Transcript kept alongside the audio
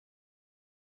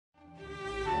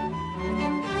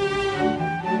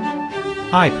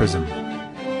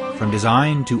iPRSM. From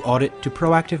design to audit to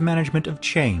proactive management of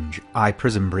change,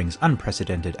 iPRSM brings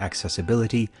unprecedented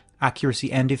accessibility,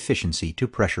 accuracy, and efficiency to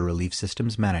pressure relief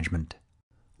systems management.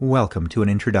 Welcome to an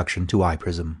introduction to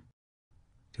iPRSM.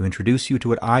 To introduce you to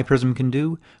what iPRSM can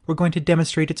do, we're going to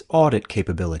demonstrate its audit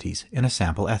capabilities in a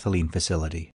sample ethylene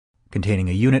facility, containing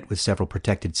a unit with several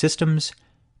protected systems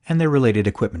and their related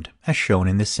equipment, as shown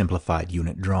in this simplified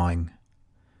unit drawing.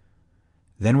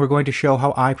 Then we're going to show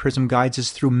how iPRSM guides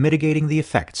us through mitigating the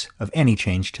effects of any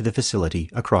change to the facility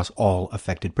across all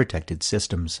affected protected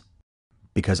systems.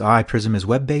 Because iPRSM is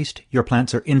web-based, your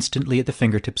plants are instantly at the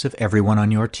fingertips of everyone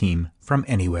on your team from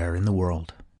anywhere in the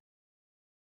world.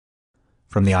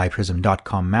 From the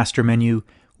iPRSM.com master menu,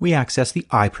 we access the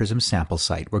iPRSM sample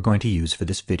site we're going to use for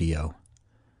this video.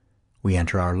 We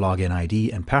enter our login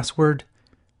ID and password,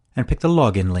 and pick the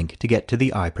login link to get to the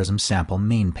iPRSM sample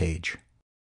main page.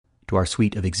 To our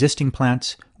suite of existing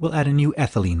plants, we'll add a new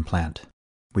ethylene plant.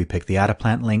 We pick the Add a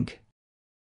Plant link,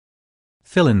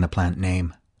 fill in the plant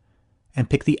name, and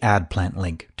pick the Add Plant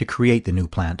link to create the new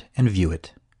plant and view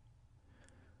it.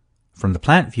 From the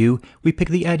plant view, we pick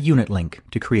the Add Unit link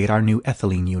to create our new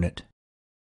ethylene unit.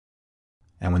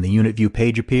 And when the unit view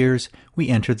page appears, we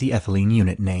enter the ethylene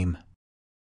unit name.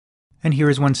 And here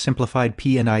is one simplified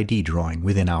P&ID drawing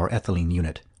within our ethylene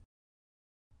unit,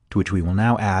 to which we will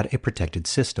now add a protected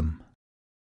system.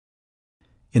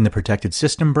 In the Protected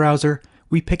System browser,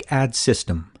 we pick Add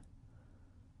System,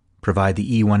 provide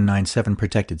the E197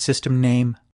 protected system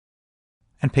name,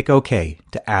 and pick OK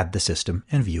to add the system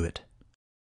and view it.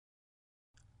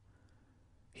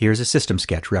 Here's a system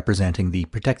sketch representing the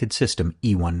protected system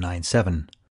E197,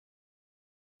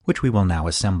 which we will now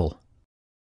assemble.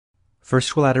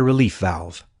 First, we'll add a relief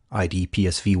valve, ID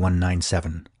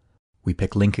PSV197. We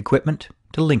pick Link Equipment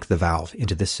to link the valve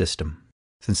into this system.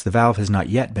 Since the valve has not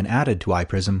yet been added to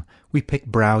iPRSM, we pick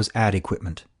Browse Add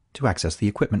Equipment to access the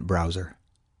equipment browser.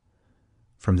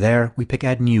 From there, we pick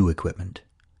Add New Equipment.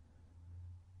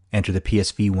 Enter the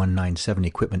PSV197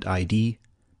 equipment ID,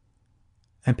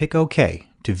 and pick OK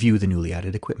to view the newly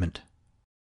added equipment.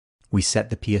 We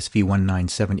set the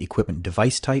PSV197 equipment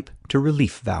device type to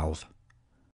Relief Valve.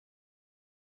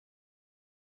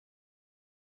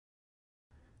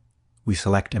 We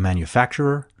select a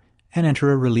manufacturer and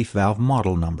enter a relief valve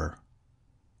model number.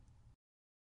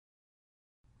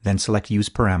 Then select Use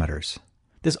Parameters.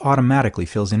 This automatically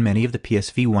fills in many of the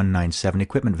PSV197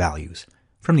 equipment values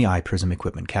from the iPRSM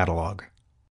equipment catalog.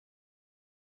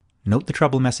 Note the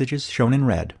trouble messages shown in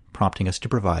red, prompting us to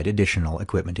provide additional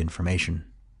equipment information.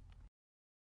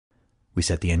 We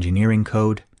set the engineering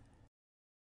code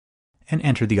and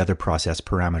enter the other process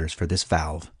parameters for this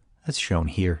valve, as shown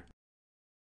here.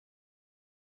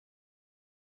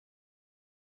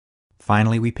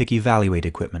 Finally, we pick Evaluate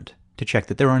Equipment to check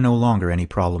that there are no longer any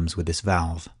problems with this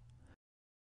valve,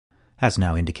 as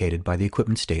now indicated by the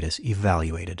equipment status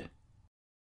Evaluated.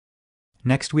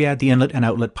 Next, we add the inlet and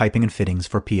outlet piping and fittings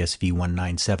for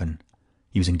PSV197,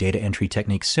 using data entry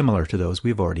techniques similar to those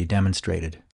we've already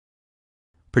demonstrated,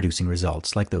 producing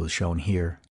results like those shown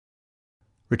here.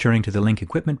 Returning to the Link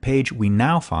Equipment page, we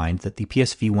now find that the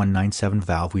PSV197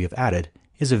 valve we have added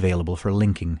is available for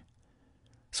linking.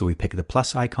 So we pick the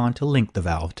plus icon to link the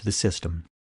valve to the system,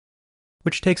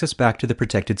 which takes us back to the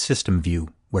Protected System view,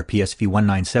 where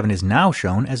PSV197 is now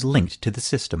shown as linked to the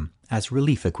system as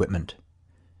relief equipment.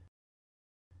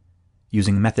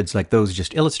 Using methods like those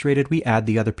just illustrated, we add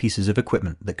the other pieces of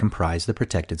equipment that comprise the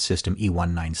Protected System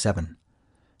E197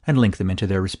 and link them into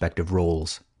their respective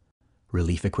roles: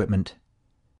 relief equipment,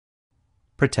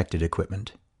 protected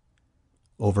equipment,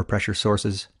 overpressure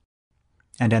sources,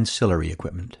 and ancillary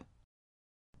equipment.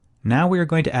 Now we are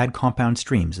going to add compound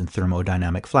streams and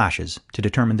thermodynamic flashes to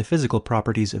determine the physical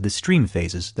properties of the stream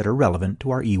phases that are relevant to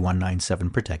our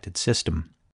E197 protected system.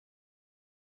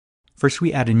 First,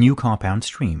 we add a new compound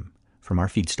stream from our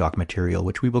feedstock material,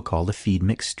 which we will call the feed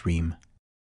mix stream.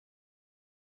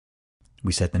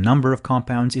 We set the number of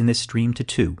compounds in this stream to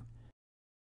 2,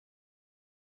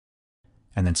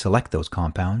 and then select those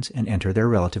compounds and enter their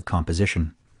relative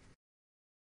composition.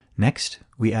 Next,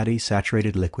 we add a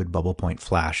saturated liquid bubble point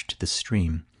flash to this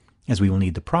stream, as we will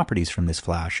need the properties from this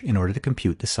flash in order to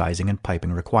compute the sizing and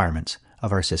piping requirements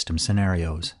of our system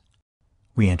scenarios.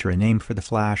 We enter a name for the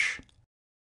flash,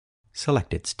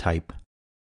 select its type,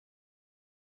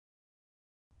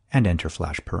 and enter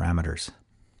flash parameters.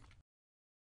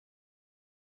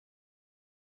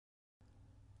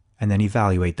 And then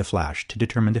evaluate the flash to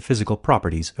determine the physical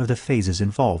properties of the phases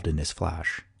involved in this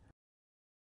flash.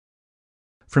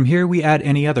 From here, we add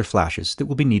any other flashes that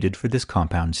will be needed for this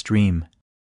compound stream.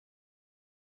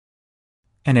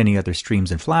 and any other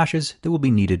streams and flashes that will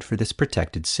be needed for this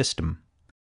protected system.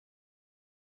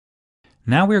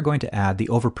 Now we are going to add the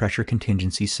overpressure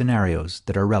contingency scenarios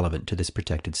that are relevant to this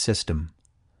protected system.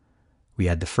 We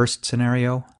add the first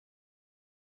scenario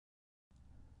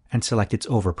and select its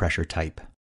overpressure type,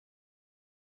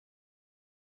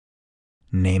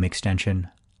 name extension,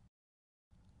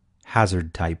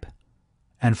 hazard type,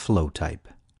 and flow type.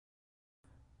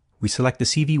 We select the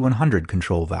CV100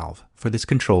 control valve for this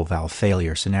control valve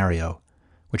failure scenario,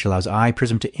 which allows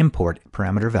iPRSM to import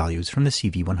parameter values from the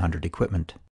CV100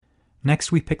 equipment.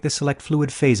 Next, we pick the Select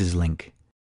Fluid Phases link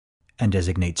and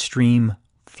designate stream,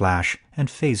 flash, and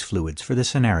phase fluids for the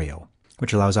scenario,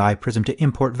 which allows iPRSM to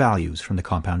import values from the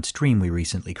compound stream we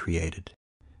recently created.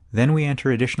 Then we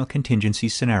enter additional contingency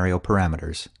scenario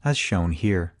parameters, as shown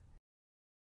here,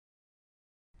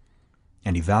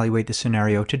 and evaluate the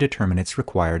scenario to determine its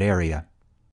required area.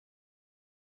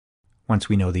 Once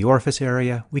we know the orifice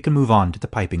area, we can move on to the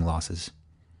piping losses,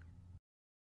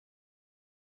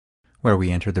 where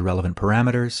we enter the relevant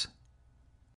parameters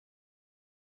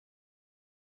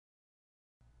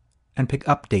and pick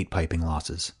Update Piping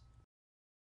Losses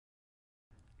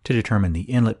to determine the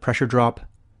inlet pressure drop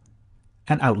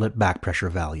and outlet back pressure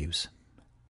values.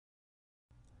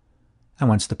 And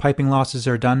once the piping losses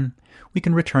are done, we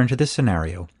can return to this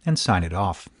scenario and sign it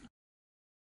off,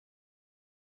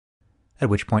 at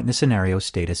which point the scenario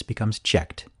status becomes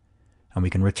checked, and we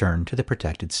can return to the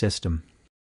protected system.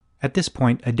 At this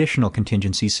point, additional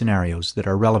contingency scenarios that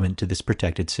are relevant to this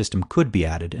protected system could be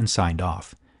added and signed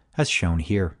off, as shown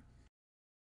here.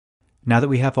 Now that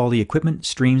we have all the equipment,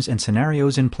 streams, and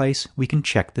scenarios in place, we can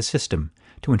check the system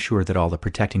to ensure that all the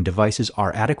protecting devices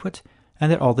are adequate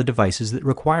and that all the devices that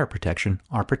require protection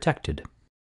are protected.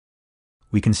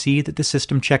 We can see that the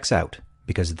system checks out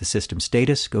because the system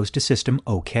status goes to System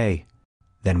OK.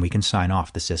 Then we can sign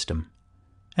off the system,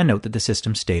 and note that the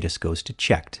system status goes to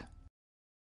Checked.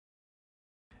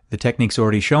 The techniques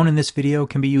already shown in this video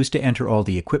can be used to enter all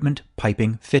the equipment,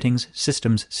 piping, fittings,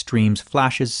 systems, streams,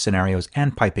 flashes, scenarios,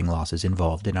 and piping losses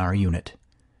involved in our unit.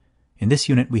 In this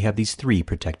unit, we have these 3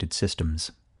 protected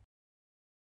systems.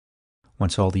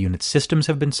 Once all the unit's systems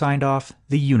have been signed off,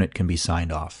 the unit can be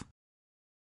signed off,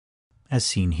 as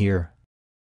seen here.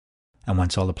 And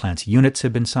once all the plant's units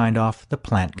have been signed off, the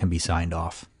plant can be signed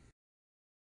off.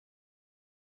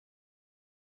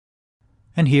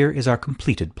 And here is our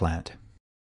completed plant.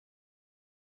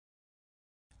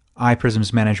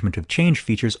 iPRSM's management of change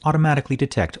features automatically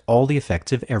detect all the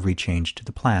effects of every change to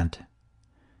the plant.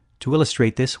 To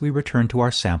illustrate this, we return to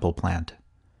our sample plant.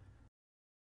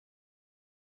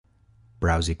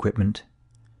 Browse Equipment,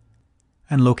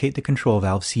 and locate the control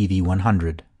valve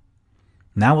CV100.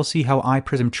 Now we'll see how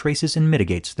iPRSM traces and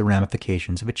mitigates the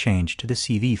ramifications of a change to the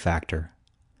CV factor.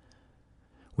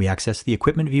 We access the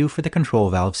equipment view for the control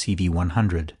valve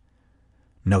CV100.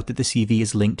 Note that the CV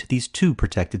is linked to these 2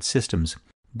 protected systems,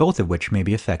 both of which may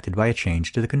be affected by a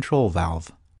change to the control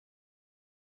valve.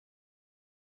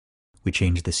 We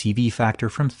change the CV factor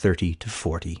from 30 to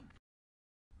 40.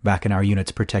 Back in our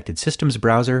unit's protected systems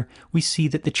browser, we see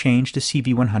that the change to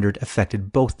CV100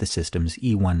 affected both the systems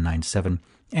E197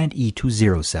 and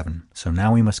E207, so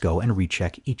now we must go and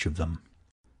recheck each of them.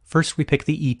 First, we pick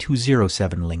the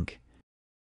E207 link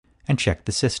and check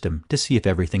the system to see if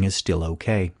everything is still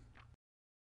okay.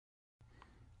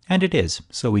 And it is,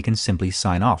 so we can simply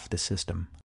sign off the system.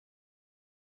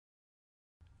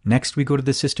 Next, we go to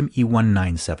the system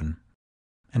E197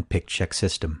 and pick Check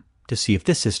System to see if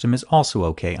this system is also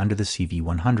okay under the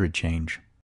CV100 change.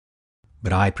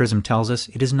 But iPRSM tells us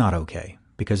it is not okay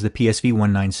because the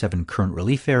PSV197 current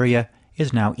relief area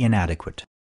is now inadequate.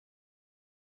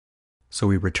 So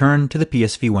we return to the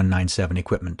PSV197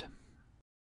 equipment.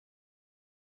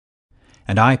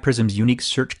 And iPRSM's unique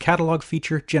search catalog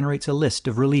feature generates a list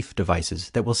of relief devices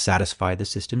that will satisfy the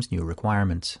system's new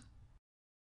requirements.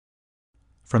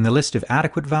 From the list of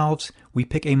adequate valves, we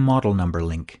pick a model number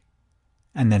link,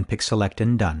 and then pick Select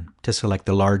and Done to select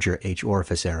the larger H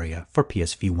orifice area for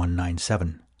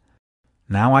PSV197.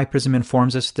 Now iPRSM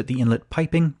informs us that the inlet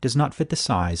piping does not fit the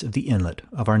size of the inlet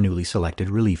of our newly selected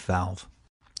relief valve.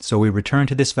 So we return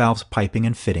to this valve's piping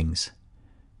and fittings,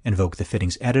 invoke the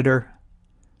fittings editor,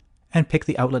 and pick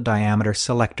the outlet diameter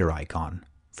selector icon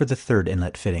for the 3rd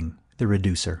inlet fitting, the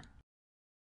reducer.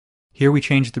 Here we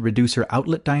change the reducer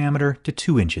outlet diameter to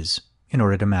 2 inches in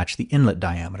order to match the inlet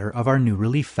diameter of our new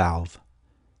relief valve,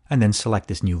 and then select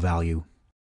this new value.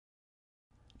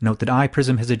 Note that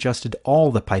iPRSM has adjusted all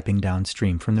the piping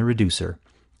downstream from the reducer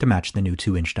to match the new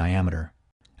 2-inch diameter,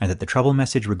 and that the trouble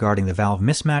message regarding the valve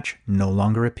mismatch no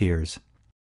longer appears.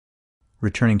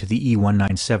 Returning to the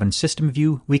E197 system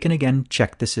view, we can again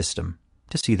check the system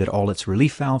to see that all its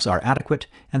relief valves are adequate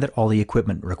and that all the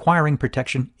equipment requiring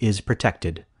protection is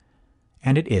protected.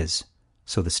 And it is,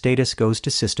 so the status goes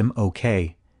to System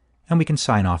OK, and we can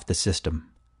sign off the system.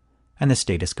 And the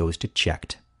status goes to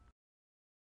Checked.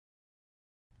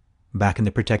 Back in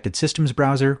the Protected Systems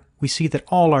browser, we see that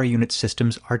all our unit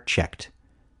systems are checked.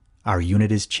 Our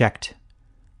unit is checked.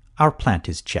 Our plant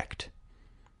is checked.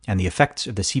 And the effects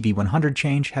of the CV100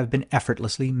 change have been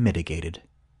effortlessly mitigated.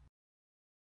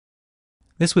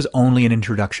 This was only an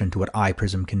introduction to what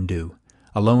iPRSM can do.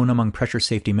 Alone among pressure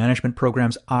safety management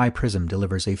programs, iPRSM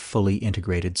delivers a fully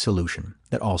integrated solution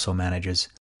that also manages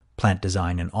plant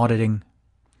design and auditing,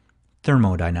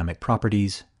 thermodynamic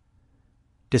properties,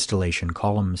 distillation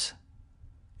columns,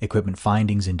 equipment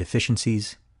findings and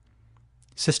deficiencies,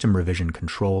 system revision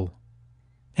control,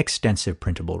 extensive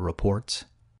printable reports,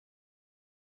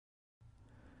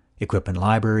 equipment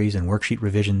libraries and worksheet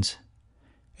revisions,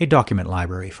 a document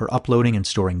library for uploading and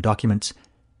storing documents,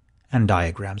 and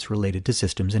diagrams related to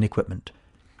systems and equipment,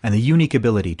 and the unique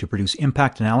ability to produce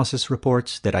impact analysis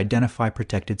reports that identify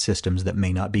protected systems that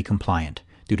may not be compliant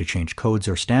due to changed codes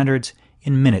or standards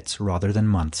in minutes rather than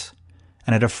months,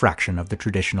 and at a fraction of the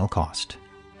traditional cost.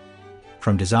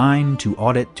 From design to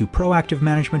audit to proactive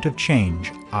management of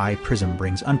change, iPRSM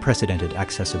brings unprecedented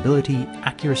accessibility,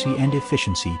 accuracy, and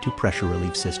efficiency to pressure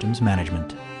relief systems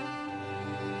management.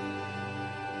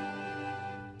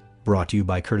 Brought to you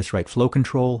by Curtiss-Wright Flow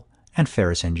Control and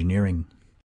Farris Engineering.